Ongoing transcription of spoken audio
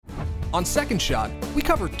On Second Shot, we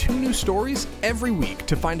cover 2 new stories every week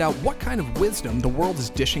to find out what kind of wisdom the world is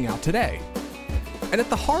dishing out today. And at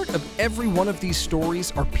the heart of every one of these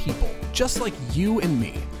stories are people, just like you and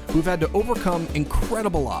me, who've had to overcome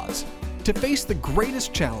incredible odds, to face the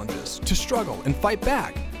greatest challenges, to struggle and fight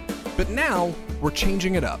back. But now, we're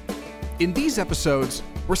changing it up. In these episodes,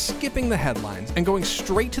 we're skipping the headlines and going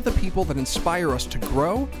straight to the people that inspire us to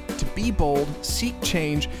grow, to be bold, seek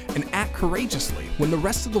change, and act courageously when the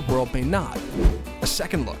rest of the world may not. A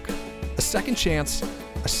second look, a second chance,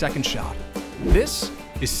 a second shot. This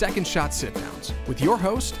is Second Shot Sit-Downs with your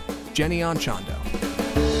host, Jenny Anchondo.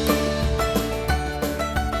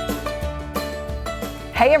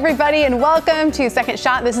 Hey everybody, and welcome to Second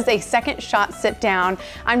Shot. This is a Second Shot Sit Down.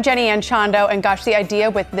 I'm Jenny Anchondo, and gosh, the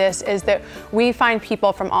idea with this is that we find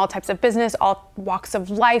people from all types of business, all walks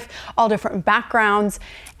of life, all different backgrounds,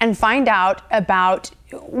 and find out about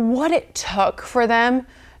what it took for them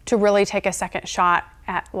to really take a second shot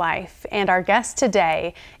at life. And our guest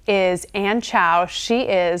today is Ann Chow. She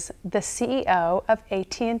is the CEO of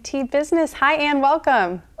AT&T Business. Hi, Ann,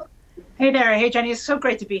 welcome. Hey there. Hey, Jenny. It's so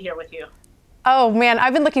great to be here with you. Oh man,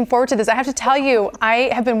 I've been looking forward to this. I have to tell you,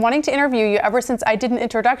 I have been wanting to interview you ever since I did an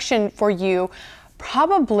introduction for you.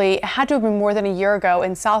 Probably it had to have been more than a year ago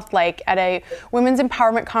in South Lake at a women's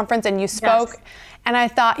empowerment conference, and you spoke. Yes. And I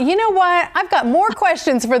thought, you know what? I've got more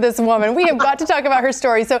questions for this woman. We have got to talk about her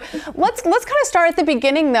story. So let's kind of start at the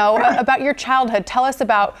beginning, though, about your childhood. Tell us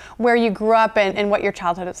about where you grew up and what your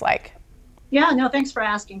childhood is like. Yeah, no, thanks for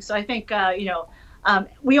asking. So I think,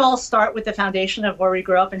 we all start with the foundation of where we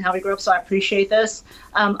grew up and how we grew up, so I appreciate this.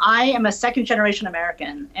 I am a second-generation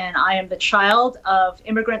American, and I am the child of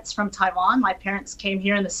immigrants from Taiwan. My parents came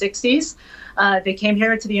here in the 60s. They came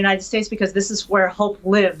here to the United States because this is where hope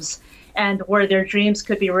lives and where their dreams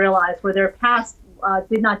could be realized, where their past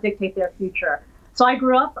did not dictate their future. So I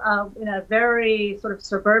grew up in a very sort of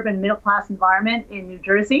suburban middle-class environment in New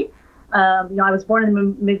Jersey. I was born in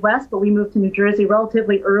the Midwest, but we moved to New Jersey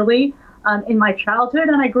relatively early in my childhood,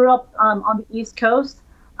 and I grew up on the East Coast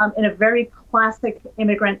in a very classic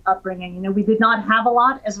immigrant upbringing. We did not have a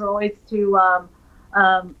lot as it relates to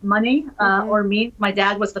money or means. My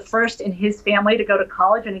dad was the first in his family to go to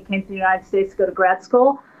college, and he came to the United States to go to grad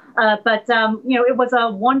school. But it was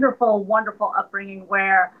a wonderful, wonderful upbringing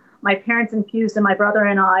where my parents infused in my brother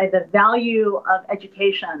and I the value of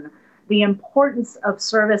education, the importance of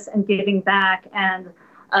service and giving back, and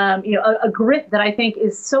a grit that I think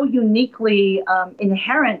is so uniquely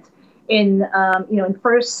inherent in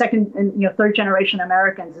first, second, and third generation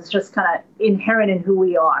Americans. It's just kind of inherent in who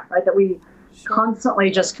we are, right? That we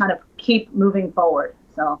constantly just kind of keep moving forward.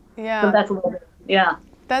 So that's a little bit, yeah.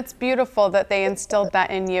 That's beautiful that they instilled that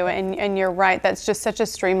in you, and you're right. That's just such a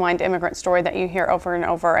streamlined immigrant story that you hear over and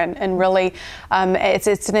over, and really,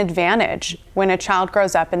 it's an advantage when a child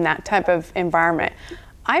grows up in that type of environment.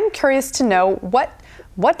 I'm curious to know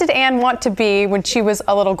what did Ann want to be when she was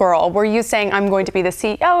a little girl? Were you saying, I'm going to be the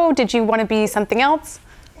CEO? Did you want to be something else?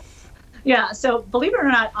 Yeah, so believe it or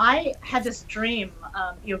not, I had this dream,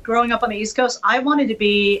 growing up on the East Coast. I wanted to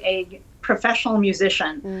be a professional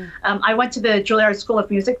musician. I went to the Juilliard School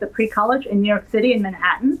of Music, the pre-college in New York City in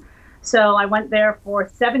Manhattan. So I went there for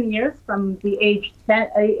 7 years from the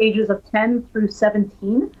ages of 10 through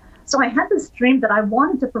 17. So I had this dream that I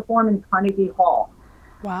wanted to perform in Carnegie Hall.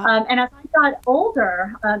 Wow. And as I got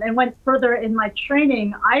older and went further in my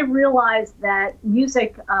training, I realized that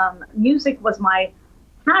music was my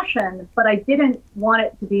passion, but I didn't want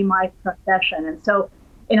it to be my profession. And so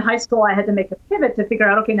in high school, I had to make a pivot to figure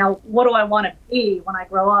out, okay, now what do I want to be when I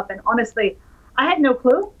grow up? And honestly, I had no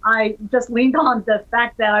clue. I just leaned on the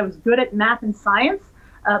fact that I was good at math and science.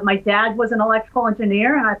 My dad was an electrical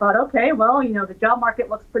engineer, and I thought, okay, well, the job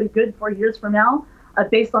market looks pretty good 4 years from now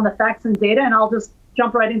based on the facts and data, and I'll just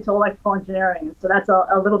jump right into electrical engineering. So that's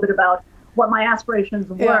a little bit about what my aspirations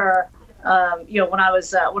were, when I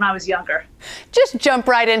was younger. Just jump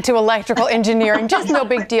right into electrical engineering, just no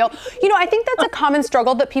big deal. I think that's a common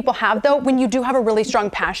struggle that people have, though. When you do have a really strong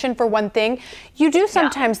passion for one thing, you do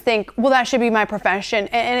sometimes think, well, that should be my profession.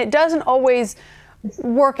 And it doesn't always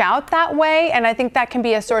work out that way. And I think that can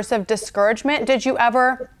be a source of discouragement. Did you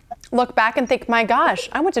ever look back and think, my gosh,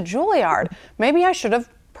 I went to Juilliard. Maybe I should have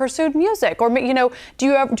pursued music? Or, do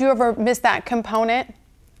you ever miss that component?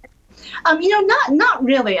 Not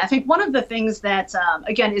really. I think one of the things that,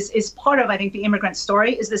 again, is part of, I think, the immigrant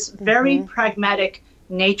story is this very pragmatic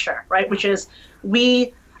nature, right? Which is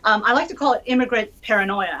I like to call it immigrant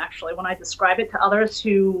paranoia, actually, when I describe it to others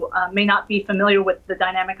who may not be familiar with the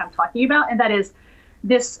dynamic I'm talking about. And that is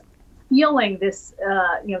this feeling, this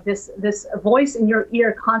voice in your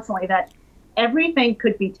ear constantly that everything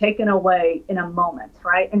could be taken away in a moment,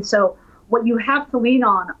 right? And so what you have to lean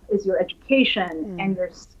on is your education and your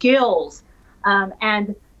skills.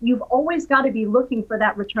 And you've always got to be looking for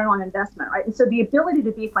that return on investment, right? And so the ability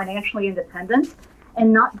to be financially independent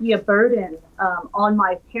and not be a burden on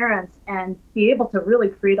my parents and be able to really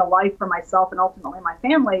create a life for myself and ultimately my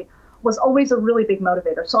family was always a really big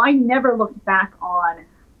motivator. So I never looked back on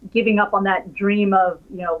giving up on that dream of,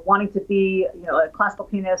 wanting to be, a classical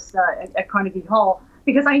pianist at Carnegie Hall,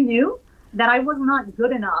 because I knew that I was not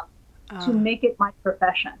good enough to make it my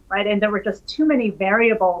profession, right? And there were just too many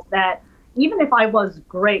variables that even if I was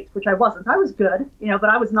great, which I wasn't, I was good, but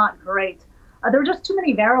I was not great. There were just too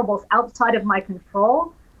many variables outside of my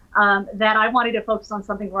control that I wanted to focus on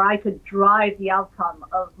something where I could drive the outcome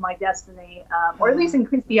of my destiny, or at least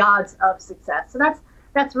increase the odds of success. So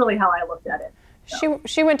that's really how I looked at it.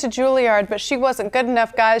 She went to Juilliard, but she wasn't good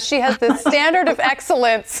enough, guys. She has this standard of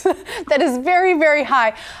excellence that is very, very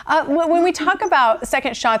high. When we talk about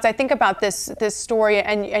Second Shots, I think about this story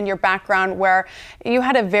and your background, where you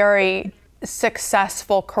had a very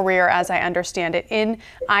successful career, as I understand it, in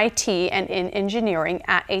IT and in engineering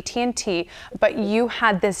at AT&T, but you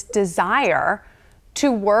had this desire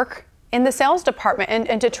to work in the sales department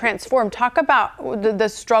and to transform. Talk about the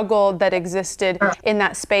struggle that existed in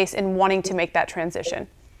that space and wanting to make that transition.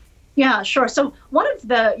 Yeah, sure. So one of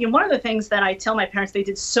the things that I tell my parents they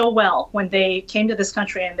did so well when they came to this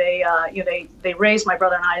country and they raised my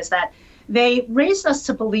brother and I is that they raised us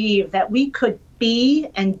to believe that we could be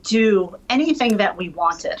and do anything that we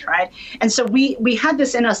wanted, right? And so we had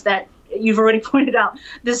this in us that you've already pointed out,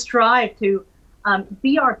 this drive to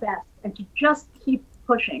be our best and to just keep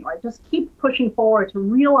pushing, right? Just keep pushing forward to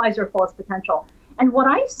realize your fullest potential. And what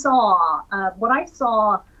I saw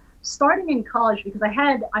starting in college, because I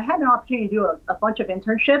had an opportunity to do a bunch of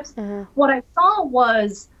internships. What I saw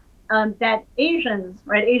was that Asians,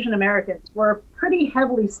 right, Asian Americans were pretty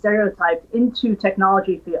heavily stereotyped into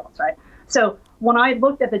technology fields, right? So when I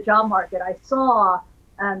looked at the job market, I saw,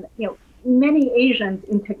 many Asians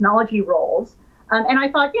in technology roles. And I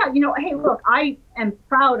thought, hey, look, I am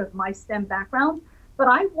proud of my STEM background, but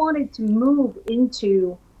I wanted to move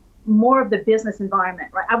into more of the business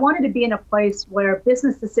environment, right? I wanted to be in a place where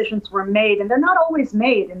business decisions were made, and they're not always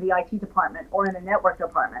made in the IT department or in the network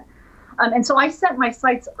department. And so I set my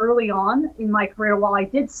sights early on in my career. While I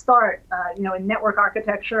did start, in network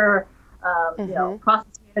architecture, process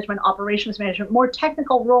management, operations management, more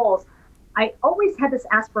technical roles, I always had this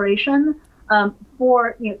aspiration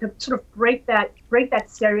for to sort of break that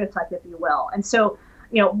stereotype, if you will. And so,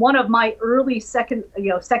 one of my early second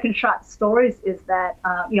shot stories is that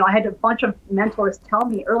I had a bunch of mentors tell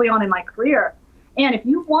me early on in my career, and if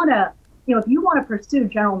you want to pursue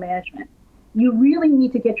general management, you really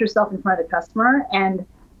need to get yourself in front of the customer. And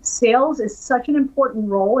sales is such an important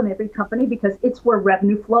role in every company because it's where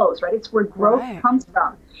revenue flows, right? It's where growth comes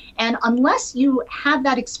from. And unless you have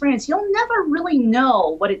that experience, you'll never really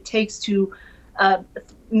know what it takes to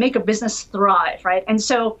make a business thrive, right? And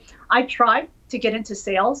so I tried to get into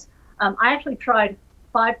sales. I actually tried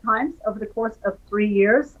 5 times over the course of 3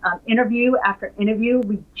 years, interview after interview,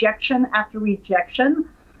 rejection after rejection,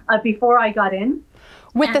 before I got in.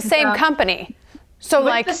 With the same company. So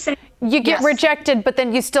you get rejected, but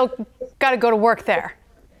then you still got to go to work there.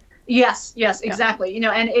 Yes, exactly.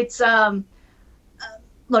 And it's,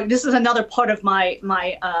 look, this is another part of my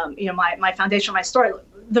foundation, my story.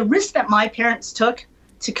 The risk that my parents took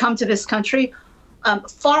to come to this country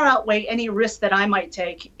far outweigh any risk that I might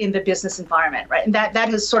take in the business environment, right? And that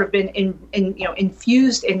has sort of been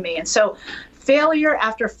infused in me. And so failure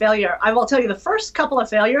after failure, I will tell you the first couple of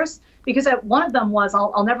failures, because one of them was,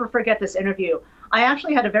 I'll never forget this interview. I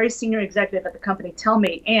actually had a very senior executive at the company tell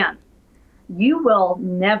me, Ann, you will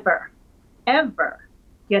never, ever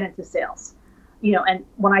get into sales. And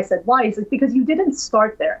when I said why, he said, because you didn't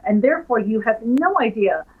start there. And therefore you have no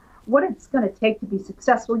idea what it's going to take to be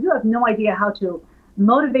successful. You have no idea how to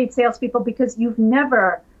motivate salespeople because you've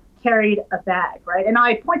never carried a bag, right? And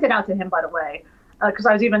I pointed out to him, by the way, because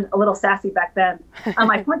I was even a little sassy back then.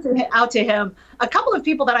 I pointed out to him a couple of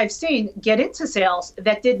people that I've seen get into sales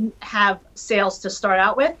that didn't have sales to start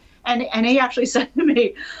out with. And he actually said to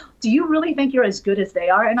me, do you really think you're as good as they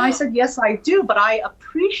are? And I said, yes, I do, but I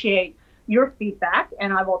appreciate your feedback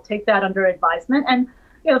and I will take that under advisement. And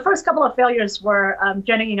the first couple of failures were,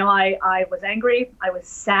 Jenny, I was angry, I was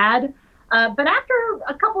sad. But after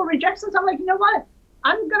a couple of rejections, I'm like, you know what?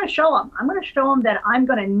 I'm going to show them. I'm going to show them that I'm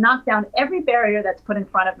going to knock down every barrier that's put in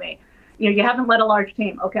front of me. You haven't led a large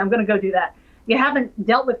team. Okay, I'm going to go do that. You haven't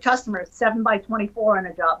dealt with customers 7 by 24 in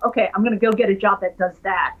a job. Okay, I'm going to go get a job that does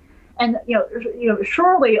that. And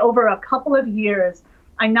surely over a couple of years,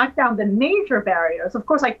 I knocked down the major barriers. Of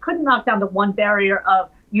course, I couldn't knock down the one barrier of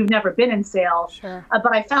you've never been in sales, sure.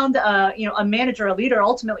 But I found a manager, a leader,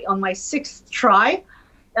 ultimately on my sixth try,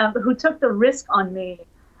 who took the risk on me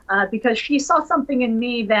because she saw something in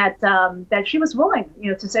me that she was willing,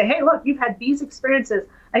 to say, hey, look, you've had these experiences.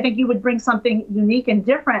 I think you would bring something unique and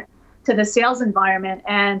different to the sales environment.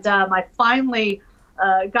 And I finally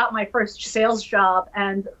got my first sales job.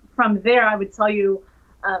 And from there, I would tell you,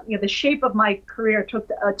 the shape of my career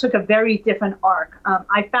took a very different arc.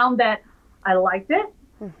 I found that I liked it.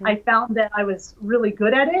 Mm-hmm. I found that I was really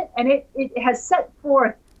good at it. And it has set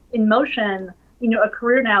forth in motion, a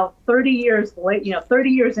career now 30 years late, 30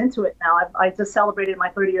 years into it now. I just celebrated my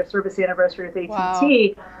 30-year service anniversary with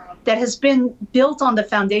AT&T. Wow. That has been built on the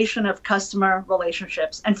foundation of customer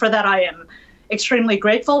relationships. And for that, I am extremely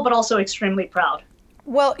grateful, but also extremely proud.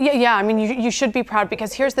 Well, yeah. I mean, you should be proud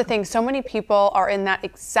because here's the thing. So many people are in that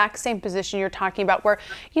exact same position you're talking about where,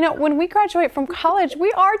 when we graduate from college,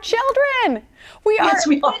 we are children. We are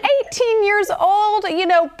 18 years old,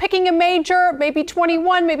 picking a major, maybe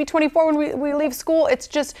 21, maybe 24 when we leave school. It's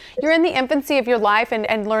just, you're in the infancy of your life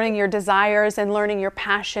and learning your desires and learning your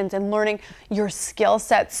passions and learning your skill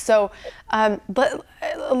sets. So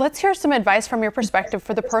let's hear some advice from your perspective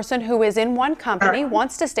for the person who is in one company,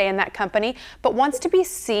 wants to stay in that company, but wants to be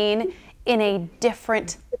seen in a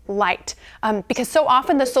different light. Because so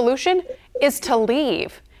often the solution is to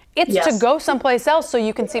leave. It's to go someplace else so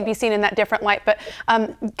you can be seen in that different light. But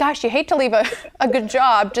gosh, you hate to leave a good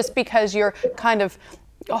job just because you're kind of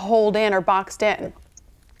holed in or boxed in.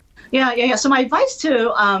 Yeah. So my advice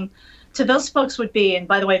to those folks would be, and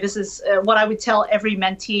by the way, this is what I would tell every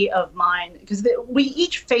mentee of mine, because we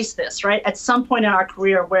each face this, right? At some point in our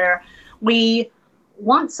career where we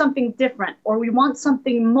want something different or we want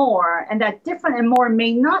something more, and that different and more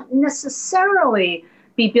may not necessarily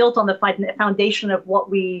be built on the foundation of what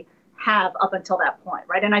we have up until that point,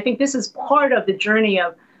 right? And I think this is part of the journey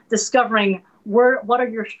of discovering what are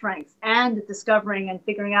your strengths and discovering and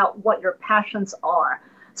figuring out what your passions are.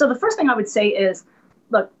 So the first thing I would say is,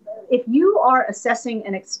 look, if you are assessing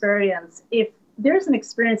an experience, if there's an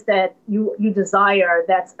experience that you desire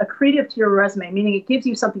that's accretive to your resume, meaning it gives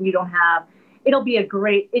you something you don't have, it'll be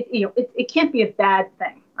it can't be a bad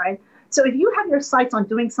thing, right? So if you have your sights on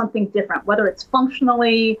doing something different, whether it's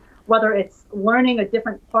functionally, whether it's learning a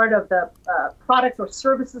different part of the product or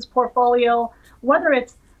services portfolio, whether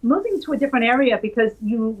it's moving to a different area because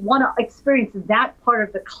you want to experience that part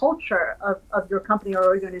of the culture of your company or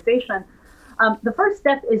organization, the first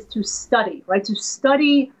step is to study, right? To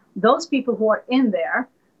study those people who are in there,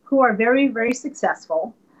 who are very, very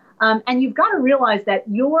successful. And you've got to realize that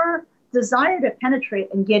your desire to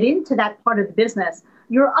penetrate and get into that part of the business,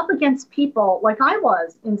 you're up against people like I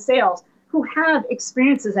was in sales who have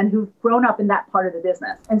experiences and who've grown up in that part of the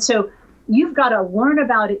business. And so you've got to learn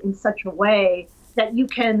about it in such a way that you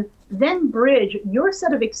can then bridge your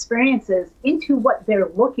set of experiences into what they're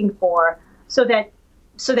looking for so that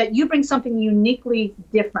you bring something uniquely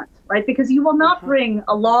different, right? Because you will not bring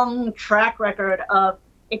a long track record of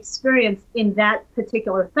experience in that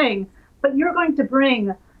particular thing, but you're going to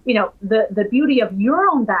bring the beauty of your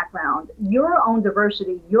own background, your own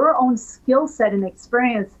diversity, your own skill set and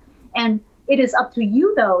experience. And it is up to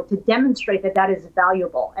you, though, to demonstrate that is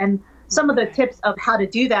valuable. And some of the tips of how to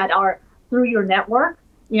do that are through your network.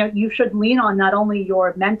 You should lean on not only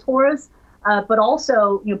your mentors, but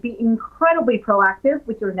also be incredibly proactive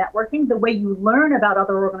with your networking. The way you learn about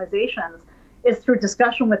other organizations is through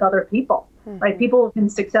discussion with other people, right? People who have been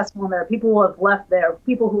successful in there, people who have left there,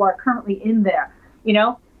 people who are currently in there,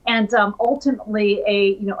 and ultimately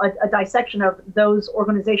a dissection of those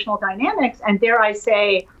organizational dynamics. And dare I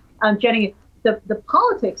say, Jenny, the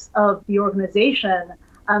politics of the organization,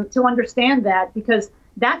 to understand that, because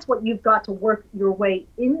that's what you've got to work your way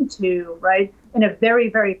into, right? In a very,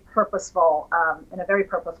 very purposeful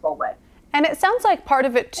way. And it sounds like part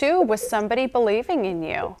of it too was somebody believing in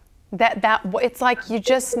you. That it's like you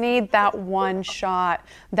just need that one shot,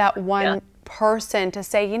 that one person to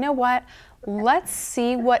say, you know what? Let's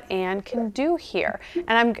see what Ann can do here.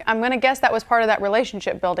 And I'm going to guess that was part of that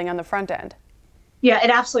relationship building on the front end. Yeah, it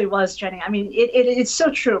absolutely was, Jenny. I mean, it's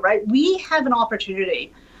so true, right? We have an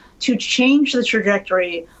opportunity to change the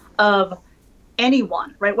trajectory of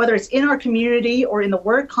anyone, right? Whether it's in our community or in the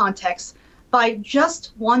work context, by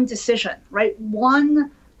just one decision, right?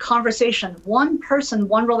 One conversation, one person,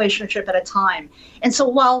 one relationship at a time. And so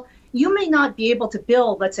while you may not be able to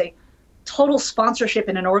build, let's say, total sponsorship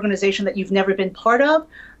in an organization that you've never been part of,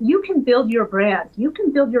 you can build your brand, you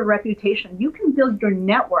can build your reputation, you can build your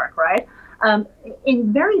network, right?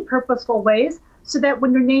 in very purposeful ways, so that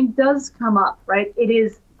when your name does come up, right, it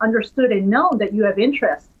is understood and known that you have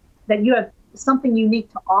interest, that you have something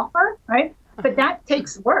unique to offer, right? But that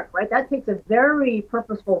takes work, right? That takes a very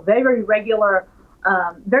purposeful, very regular,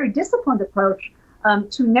 very disciplined approach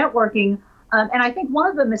to networking. And I think one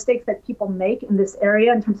of the mistakes that people make in this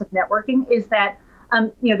area in terms of networking is that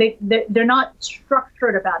they're not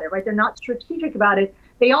structured about it, right? They're not strategic about it.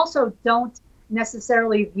 They also don't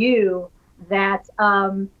necessarily view that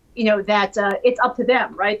it's up to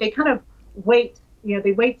them, right? They kind of wait.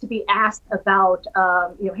 They wait to be asked about.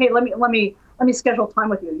 Hey, let me schedule time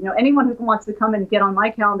with you. Anyone who wants to come and get on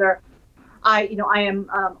my calendar, I am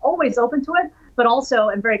always open to it, but also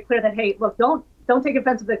I'm very clear that, hey, look, don't take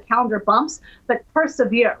offense to the calendar bumps, but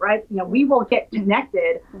persevere, right? We will get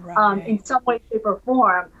connected in some way, shape, or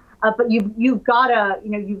form. But you've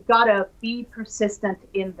gotta be persistent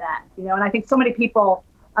in that, And I think so many people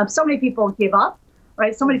give up,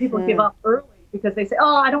 right? So many people give up early because they say,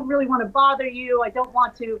 oh, I don't really want to bother you. I don't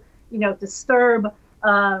want to, disturb,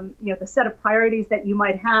 the set of priorities that you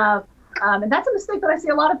might have. And that's a mistake that I see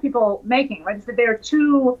a lot of people making, right? Is that they're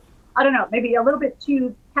too, I don't know, maybe a little bit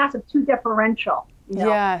too passive, too deferential.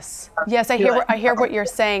 Yes, I hear what you're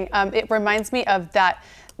saying. It reminds me of that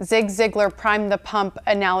Zig Ziglar prime the pump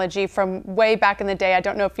analogy from way back in the day. I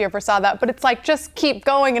don't know if you ever saw that, but it's like, just keep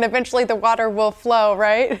going and eventually the water will flow,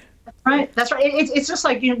 right? Right, that's right. It's just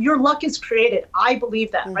like, your luck is created. I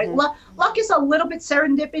believe that, right? Luck is a little bit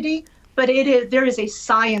serendipity, but there is a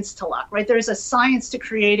science to luck, right? There is a science to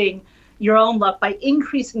creating your own luck by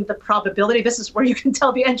increasing the probability. This is where you can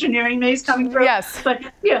tell the engineering maze coming through. Yes. But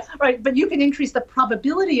yeah, right. But you can increase the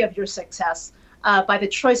probability of your success by the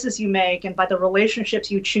choices you make and by the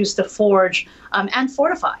relationships you choose to forge and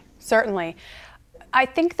fortify. Certainly. I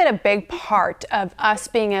think that a big part of us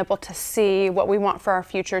being able to see what we want for our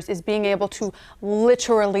futures is being able to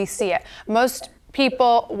literally see it. Most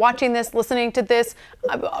people watching this, listening to this,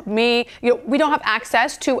 me, we don't have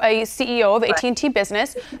access to a CEO of AT&T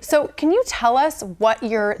Business. So can you tell us what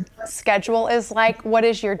your schedule is like? What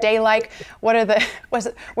is your day like? What are the,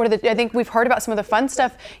 I think we've heard about some of the fun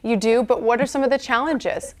stuff you do, but what are some of the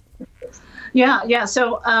challenges? Yeah.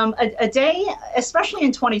 So a day, especially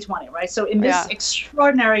in 2020, right? So in this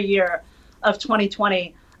extraordinary year of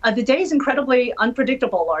 2020, the day is incredibly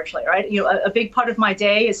unpredictable, largely, right? A big part of my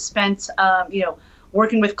day is spent,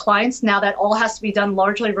 working with clients. Now that all has to be done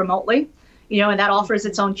largely remotely, and that offers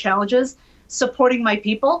its own challenges. Supporting my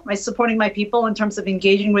people, right? Supporting my people in terms of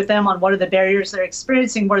engaging with them on what are the barriers they're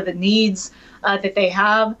experiencing, what are the needs that they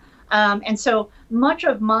have. And so much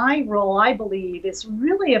of my role, I believe, is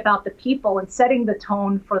really about the people and setting the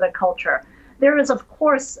tone for the culture. There is, of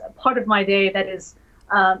course, a part of my day that is,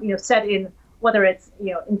 set in whether it's,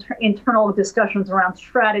 internal discussions around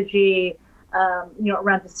strategy,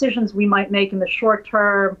 around decisions we might make in the short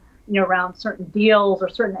term, around certain deals or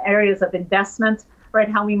certain areas of investment, right?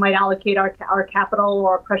 How we might allocate our capital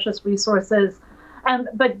or our precious resources.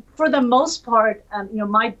 But for the most part,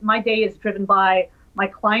 my day is driven by my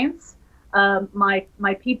clients,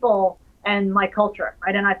 my people, and my culture,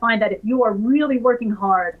 right? And I find that if you are really working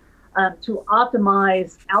hard to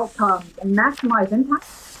optimize outcomes and maximize impact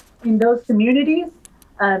in those communities,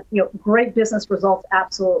 great business results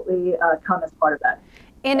absolutely come as part of that.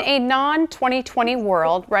 In a non-2020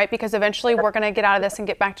 world, right, because eventually we're going to get out of this and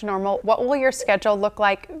get back to normal, what will your schedule look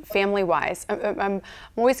like family-wise? I'm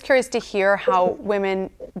always curious to hear how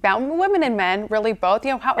women and men, really both,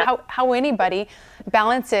 how anybody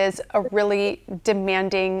balances a really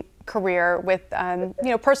demanding career with,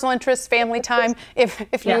 personal interests, family time,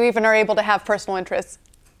 if you even are able to have personal interests.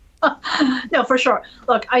 No, for sure.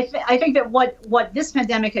 Look, I think that what this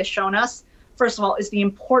pandemic has shown us, first of all, is the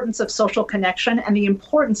importance of social connection and the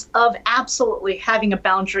importance of absolutely having a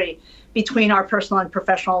boundary between our personal and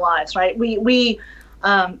professional lives, right? We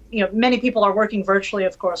many people are working virtually,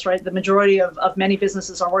 of course, right? The majority of many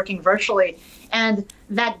businesses are working virtually. And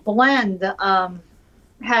that blend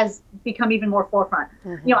has become even more forefront.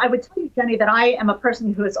 Mm-hmm. I would tell you, Jenny, that I am a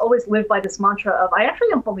person who has always lived by this mantra of, I actually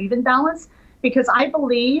don't believe in balance, because I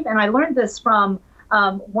believe, and I learned this from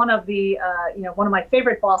one of my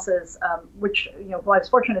favorite bosses, which who I was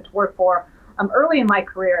fortunate to work for early in my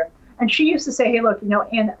career. And she used to say, hey, look,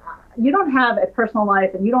 and you don't have a personal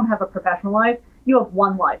life and you don't have a professional life, you have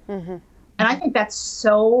one life. Mm-hmm. And I think that's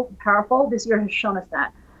so powerful. This year has shown us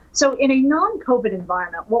that. So in a non-COVID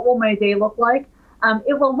environment, what will my day look like?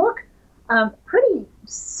 It will look pretty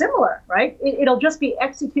similar, right? It'll just be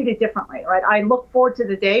executed differently, right? I look forward to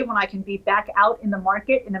the day when I can be back out in the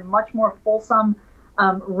market in a much more fulsome,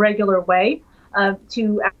 regular way.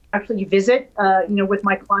 to actually visit, with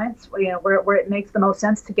my clients, where it makes the most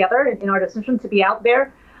sense together in our decision to be out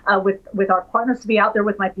there with our partners, to be out there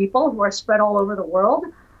with my people who are spread all over the world.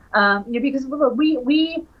 Because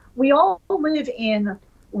we all live in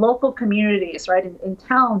local communities, right? In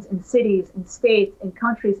towns, in cities, in states, in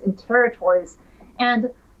countries, in territories. And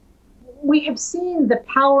we have seen the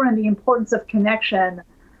power and the importance of connection,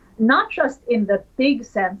 not just in the big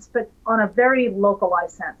sense, but on a very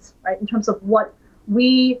localized sense, right? In terms of what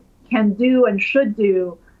we can do and should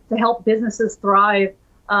do to help businesses thrive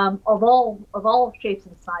of all shapes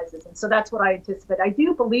and sizes. And so that's what I anticipate. I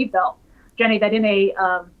do believe, though, Jenny, that in a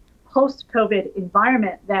post-COVID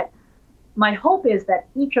environment, that my hope is that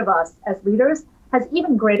each of us as leaders has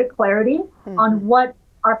even greater clarity on what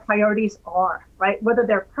our priorities are, right? Whether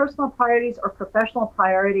they're personal priorities or professional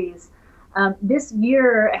priorities. This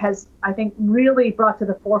year has, I think, really brought to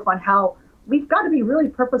the forefront how we've got to be really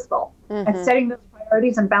purposeful at setting those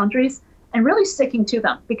priorities and boundaries and really sticking to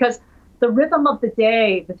them, because the rhythm of the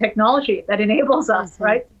day, the technology that enables us,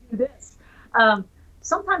 right, to do this,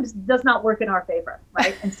 sometimes does not work in our favor,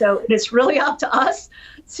 right? And so it's really up to us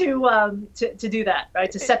to do that, right?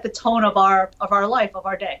 To set the tone of our life, of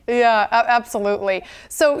our day. Yeah, absolutely.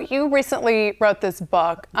 So you recently wrote this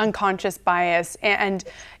book, Unconscious Bias, and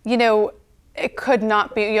it could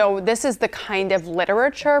not be, this is the kind of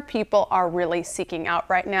literature people are really seeking out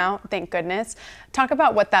right now, thank goodness. Talk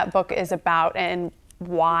about what that book is about and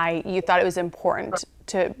why you thought it was important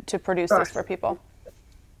to produce this for people.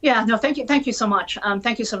 Yeah, no, thank you so much.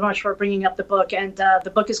 Thank you so much for bringing up the book. And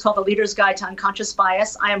the book is called The Leader's Guide to Unconscious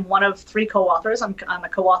Bias. I am one of 3 co-authors. I'm a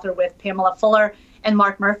co-author with Pamela Fuller and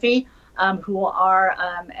Mark Murphy, who are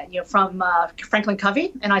from Franklin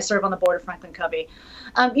Covey, and I serve on the board of Franklin Covey.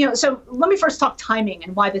 So let me first talk timing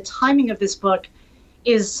and why the timing of this book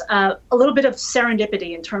is a little bit of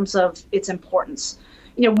serendipity in terms of its importance.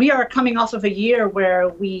 We are coming off of a year where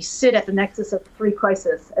we sit at the nexus of 3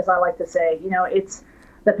 crises, as I like to say. It's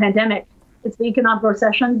the pandemic, it's the economic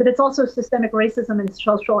recession, but it's also systemic racism and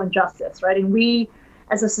social injustice, right? And we,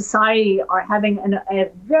 as a society, are having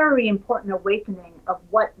a very important awakening of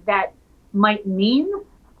what that might mean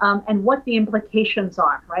and what the implications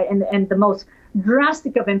are, right? And the most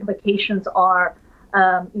drastic of implications are,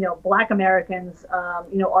 Black Americans,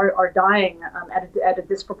 are dying at a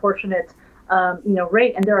disproportionate,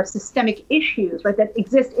 rate, and there are systemic issues, right, that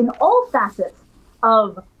exist in all facets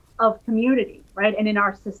of community, right, and in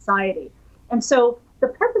our society. And so the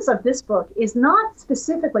purpose of this book is not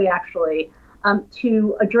specifically actually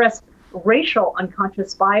to address racial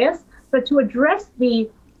unconscious bias, but to address the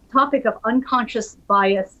topic of unconscious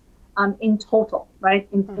bias in total, right,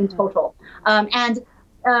 in total.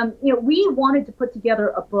 We wanted to put together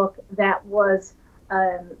a book that was,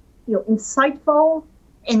 insightful,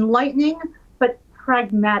 enlightening, but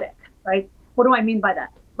pragmatic, right? What do I mean by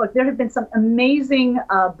that? Look, there have been some amazing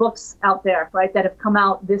books out there, right, that have come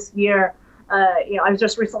out this year. I was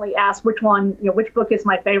just recently asked which book is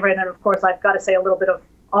my favorite, and of course, I've got to say a little bit of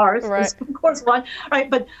ours, right. Is of course one, right?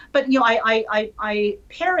 But I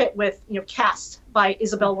pair it with Caste by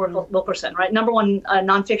Isabel Wilkerson, right? #1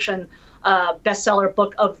 nonfiction bestseller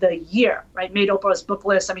book of the year, right? Made Oprah's book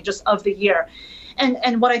list. I mean, just of the year.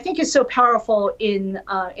 And what I think is so powerful in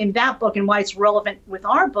that book and why it's relevant with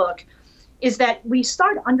our book is that we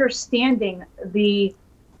start understanding the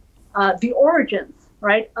origins,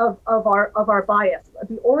 right, of our bias,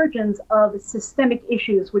 the origins of systemic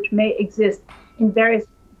issues which may exist in various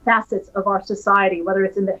facets of our society, whether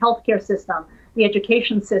it's in the healthcare system, the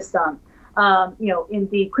education system, in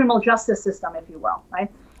the criminal justice system, if you will, right?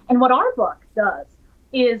 And what our book does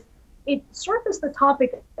is it surfaces the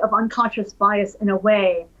topic of unconscious bias in a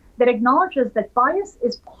way that acknowledges that bias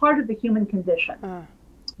is part of the human condition. And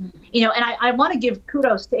I want to give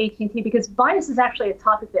kudos to AT&T because bias is actually a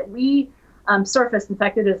topic that we surfaced. In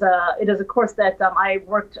fact, it is a course that I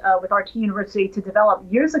worked with RT University to develop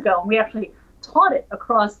years ago, and we actually taught it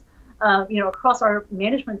across our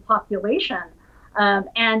management population.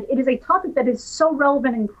 And it is a topic that is so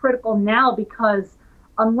relevant and critical now because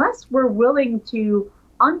unless we're willing to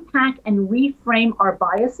unpack and reframe our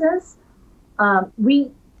biases,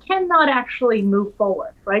 we cannot actually move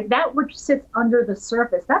forward, right? That which sits under the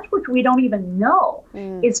surface, that which we don't even know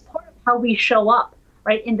is part of how we show up,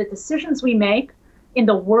 right? In the decisions we make, in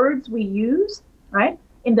the words we use, right?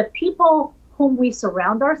 In the people whom we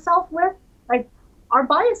surround ourselves with, right? Our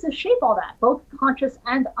biases shape all that, both conscious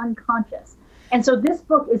and unconscious. And so this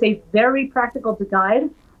book is a very practical guide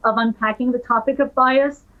of unpacking the topic of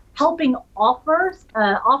bias, helping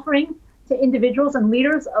offering to individuals and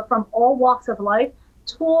leaders from all walks of life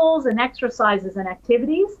tools and exercises and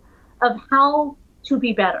activities of how to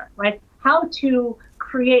be better, right? How to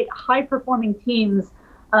create high-performing teams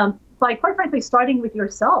by, quite frankly, starting with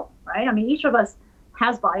yourself, right? I mean, each of us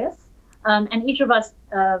has bias, and each of us,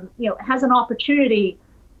 has an opportunity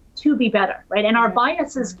to be better, right? And our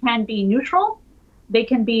biases can be neutral, they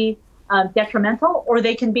can be detrimental, or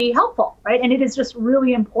they can be helpful, right? And it is just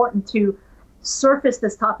really important to surface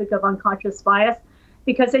this topic of unconscious bias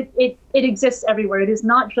because it exists everywhere. It is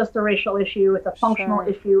not just a racial issue; it's a functional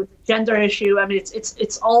issue, it's a gender issue. I mean,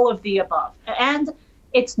 it's all of the above, and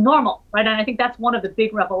it's normal, right? And I think that's one of the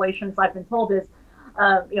big revelations I've been told is,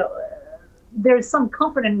 there's some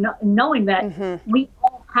comfort in knowing that we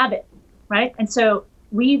all have it, right? And so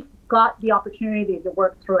we've got the opportunity to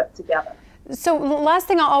work through it together. So last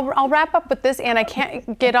thing, I'll wrap up with this, and I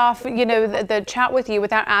can't get off, the chat with you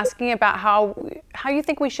without asking about how you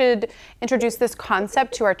think we should introduce this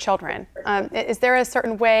concept to our children. Is there a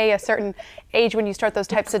certain way, a certain age when you start those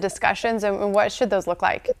types of discussions, and what should those look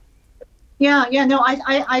like?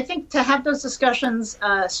 I think to have those discussions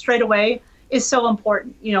straight away is so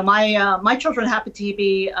important. My children happen to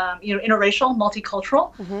be interracial,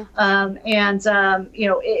 multicultural,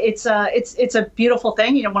 it's a beautiful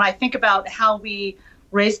thing. When I think about how we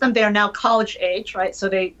raise them, they are now college age, right? So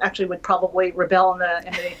they actually would probably rebel in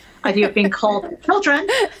the idea of being called children,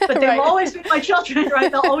 but they will always be my children,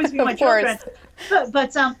 right? They'll always be my children.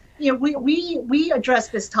 But we address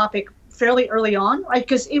this topic fairly early on, right?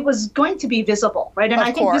 Because it was going to be visible, right? And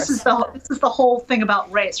I think this is the whole thing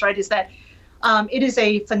about race, right? Is that it is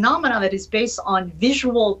a phenomenon that is based on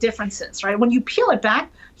visual differences, right? When you peel it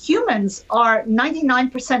back, humans are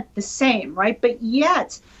 99% the same, right? But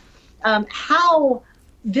yet, how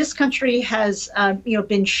this country has,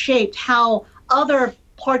 been shaped, how other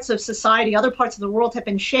parts of society, other parts of the world have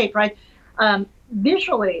been shaped, right?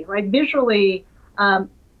 Visually,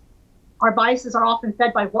 our biases are often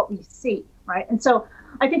fed by what we see, right? And so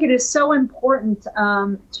I think it is so important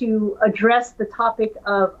to address the topic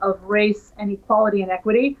of race and equality and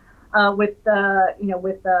equity with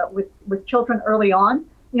children early on.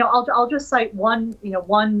 I'll just cite one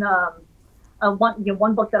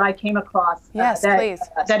book that I came across. Yes, please.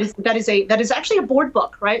 That is actually a board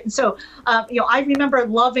book, right? And so I remember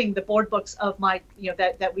loving the board books of my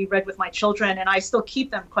that we read with my children, and I still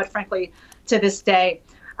keep them, quite frankly, to this day.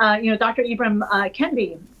 Dr. Ibram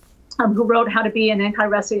Kendi, who wrote How to Be an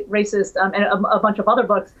Anti-Racist and a bunch of other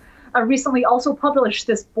books, recently also published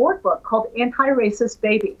this board book called Anti-Racist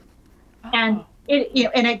Baby. Oh. And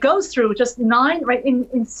it goes through just 9, right,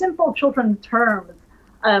 in simple children terms,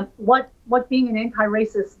 what being an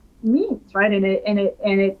anti-racist means, right? And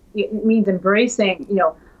it means embracing,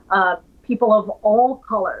 people of all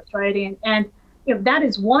colors, right? And that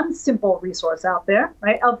is one simple resource out there,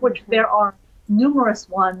 right? Of which there are numerous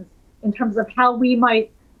ones in terms of how we might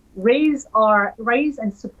raise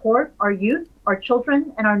and support our youth, our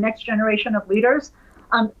children, and our next generation of leaders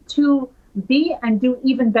to be and do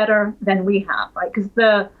even better than we have, right? Because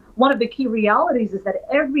one of the key realities is that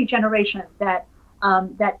every generation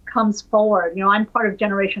that comes forward, I'm part of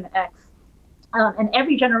Generation X, and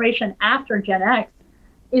every generation after Gen X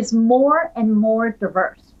is more and more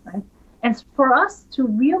diverse, right? And for us to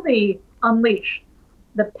really unleash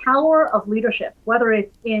the power of leadership, whether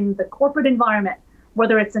it's in the corporate environment,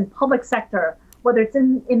 whether it's in public sector, whether it's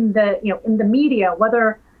in the media,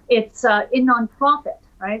 whether it's in nonprofit,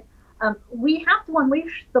 right? We have to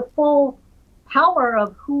unleash the full power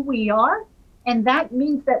of who we are, and that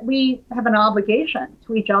means that we have an obligation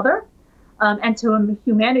to each other and to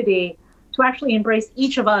humanity to actually embrace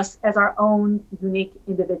each of us as our own unique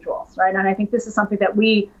individuals, right? And I think this is something that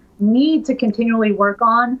we need to continually work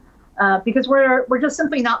on. Because we're just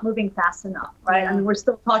simply not moving fast enough, right? I mean, we're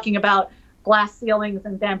still talking about glass ceilings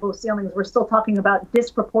and bamboo ceilings. We're still talking about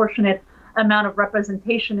disproportionate amount of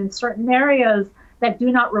representation in certain areas that do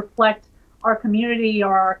not reflect our community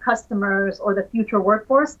or our customers or the future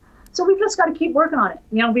workforce. So we've just got to keep working on it.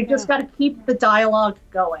 We've just got to keep the dialogue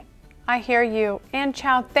going. I hear you. Ann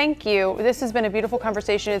Chow, thank you. This has been a beautiful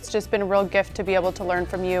conversation. It's just been a real gift to be able to learn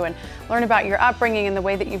from you and learn about your upbringing and the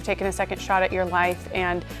way that you've taken a second shot at your life.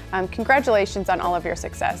 And congratulations on all of your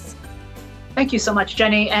success. Thank you so much,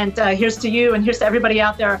 Jenny. And here's to you and here's to everybody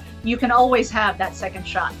out there. You can always have that second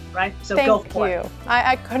shot, right? So go for it. Thank you.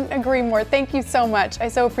 I couldn't agree more. Thank you so much. I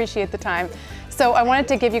so appreciate the time. So I wanted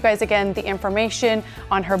to give you guys again the information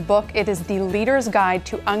on her book. It is The Leader's Guide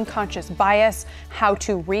to Unconscious Bias, How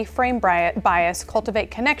to Reframe Bias, Cultivate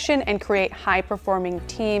Connection, and Create High-Performing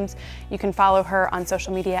Teams. You can follow her on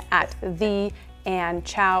social media at @the Ann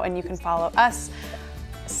Chow, and you can follow us.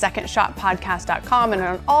 secondshotpodcast.com and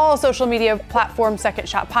on all social media platforms, Second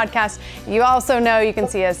Shot Podcast. You also know you can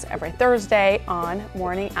see us every Thursday on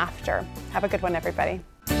Morning After. Have a good one, everybody.